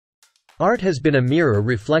Art has been a mirror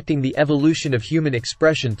reflecting the evolution of human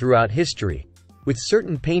expression throughout history, with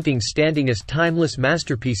certain paintings standing as timeless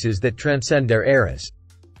masterpieces that transcend their eras.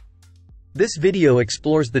 This video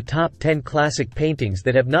explores the top 10 classic paintings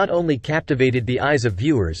that have not only captivated the eyes of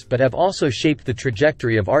viewers but have also shaped the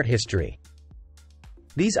trajectory of art history.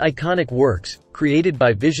 These iconic works, created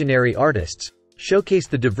by visionary artists, showcase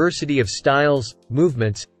the diversity of styles,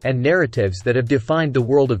 movements, and narratives that have defined the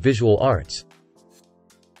world of visual arts.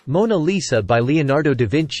 Mona Lisa by Leonardo da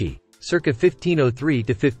Vinci, circa 1503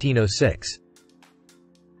 to 1506.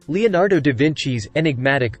 Leonardo da Vinci's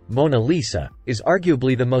enigmatic Mona Lisa is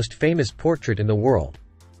arguably the most famous portrait in the world.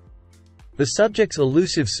 The subject's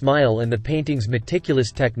elusive smile and the painting's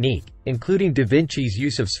meticulous technique, including da Vinci's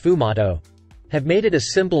use of sfumato, have made it a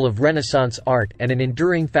symbol of Renaissance art and an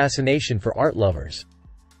enduring fascination for art lovers.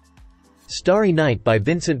 Starry Night by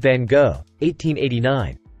Vincent van Gogh,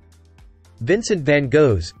 1889. Vincent van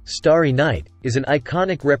Gogh's Starry Night is an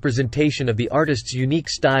iconic representation of the artist's unique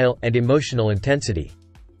style and emotional intensity.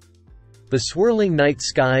 The swirling night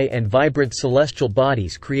sky and vibrant celestial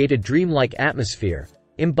bodies create a dreamlike atmosphere,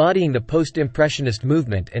 embodying the post-impressionist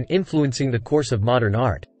movement and influencing the course of modern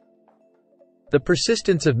art. The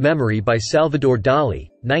Persistence of Memory by Salvador Dali,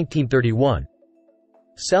 1931.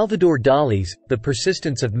 Salvador Dali's The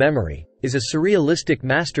Persistence of Memory is a surrealistic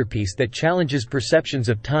masterpiece that challenges perceptions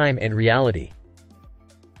of time and reality.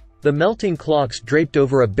 The melting clocks draped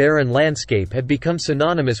over a barren landscape have become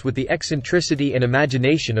synonymous with the eccentricity and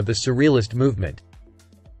imagination of the surrealist movement.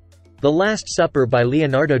 The Last Supper by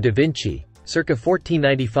Leonardo da Vinci, circa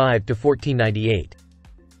 1495 to 1498.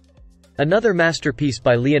 Another masterpiece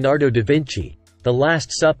by Leonardo da Vinci, The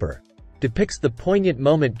Last Supper, depicts the poignant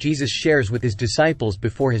moment Jesus shares with his disciples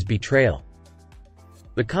before his betrayal.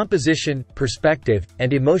 The composition, perspective,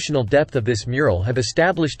 and emotional depth of this mural have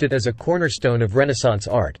established it as a cornerstone of Renaissance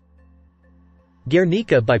art.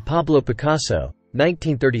 Guernica by Pablo Picasso,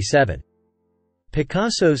 1937.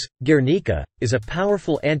 Picasso's Guernica is a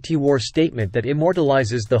powerful anti-war statement that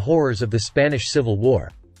immortalizes the horrors of the Spanish Civil War.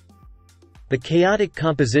 The chaotic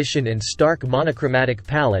composition and stark monochromatic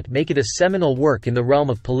palette make it a seminal work in the realm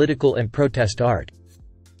of political and protest art.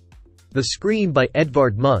 The Scream by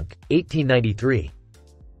Edvard Munch, 1893.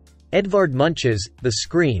 Edvard Munch's The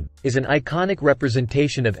Scream is an iconic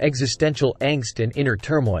representation of existential angst and inner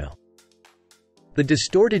turmoil. The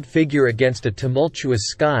distorted figure against a tumultuous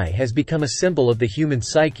sky has become a symbol of the human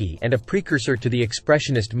psyche and a precursor to the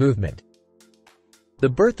Expressionist movement. The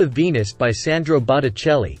Birth of Venus by Sandro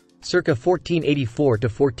Botticelli, circa 1484 to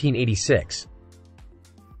 1486.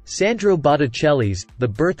 Sandro Botticelli's The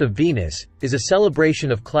Birth of Venus is a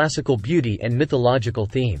celebration of classical beauty and mythological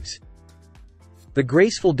themes. The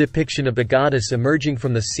graceful depiction of the goddess emerging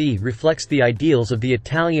from the sea reflects the ideals of the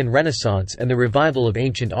Italian Renaissance and the revival of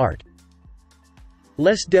ancient art.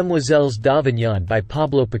 Les Demoiselles d'Avignon by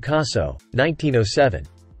Pablo Picasso, 1907.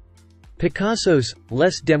 Picasso's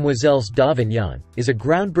Les Demoiselles d'Avignon is a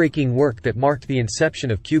groundbreaking work that marked the inception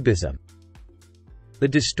of Cubism. The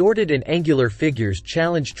distorted and angular figures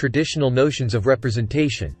challenge traditional notions of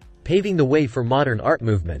representation, paving the way for modern art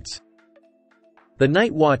movements. The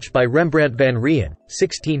Night Watch by Rembrandt van Rijn,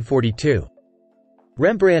 1642.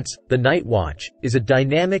 Rembrandt's The Night Watch is a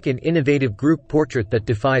dynamic and innovative group portrait that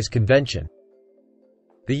defies convention.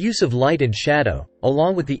 The use of light and shadow,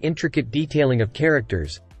 along with the intricate detailing of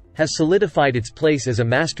characters, has solidified its place as a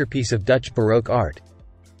masterpiece of Dutch Baroque art.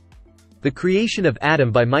 The Creation of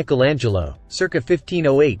Adam by Michelangelo, circa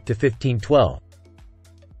 1508 to 1512.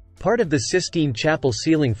 Part of the Sistine Chapel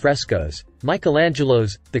ceiling frescoes,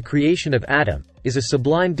 Michelangelo's The Creation of Adam is a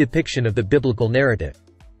sublime depiction of the biblical narrative.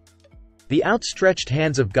 The outstretched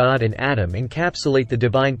hands of God and Adam encapsulate the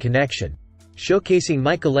divine connection, showcasing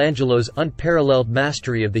Michelangelo's unparalleled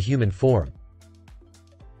mastery of the human form.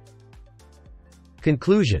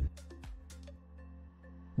 Conclusion.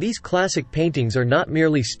 These classic paintings are not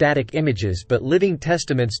merely static images but living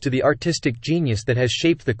testaments to the artistic genius that has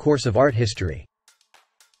shaped the course of art history.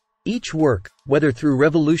 Each work, whether through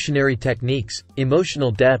revolutionary techniques,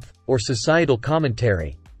 emotional depth, or societal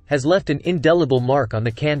commentary, has left an indelible mark on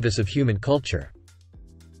the canvas of human culture.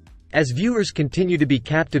 As viewers continue to be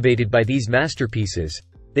captivated by these masterpieces,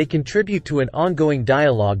 they contribute to an ongoing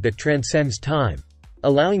dialogue that transcends time,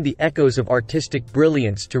 allowing the echoes of artistic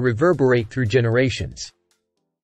brilliance to reverberate through generations.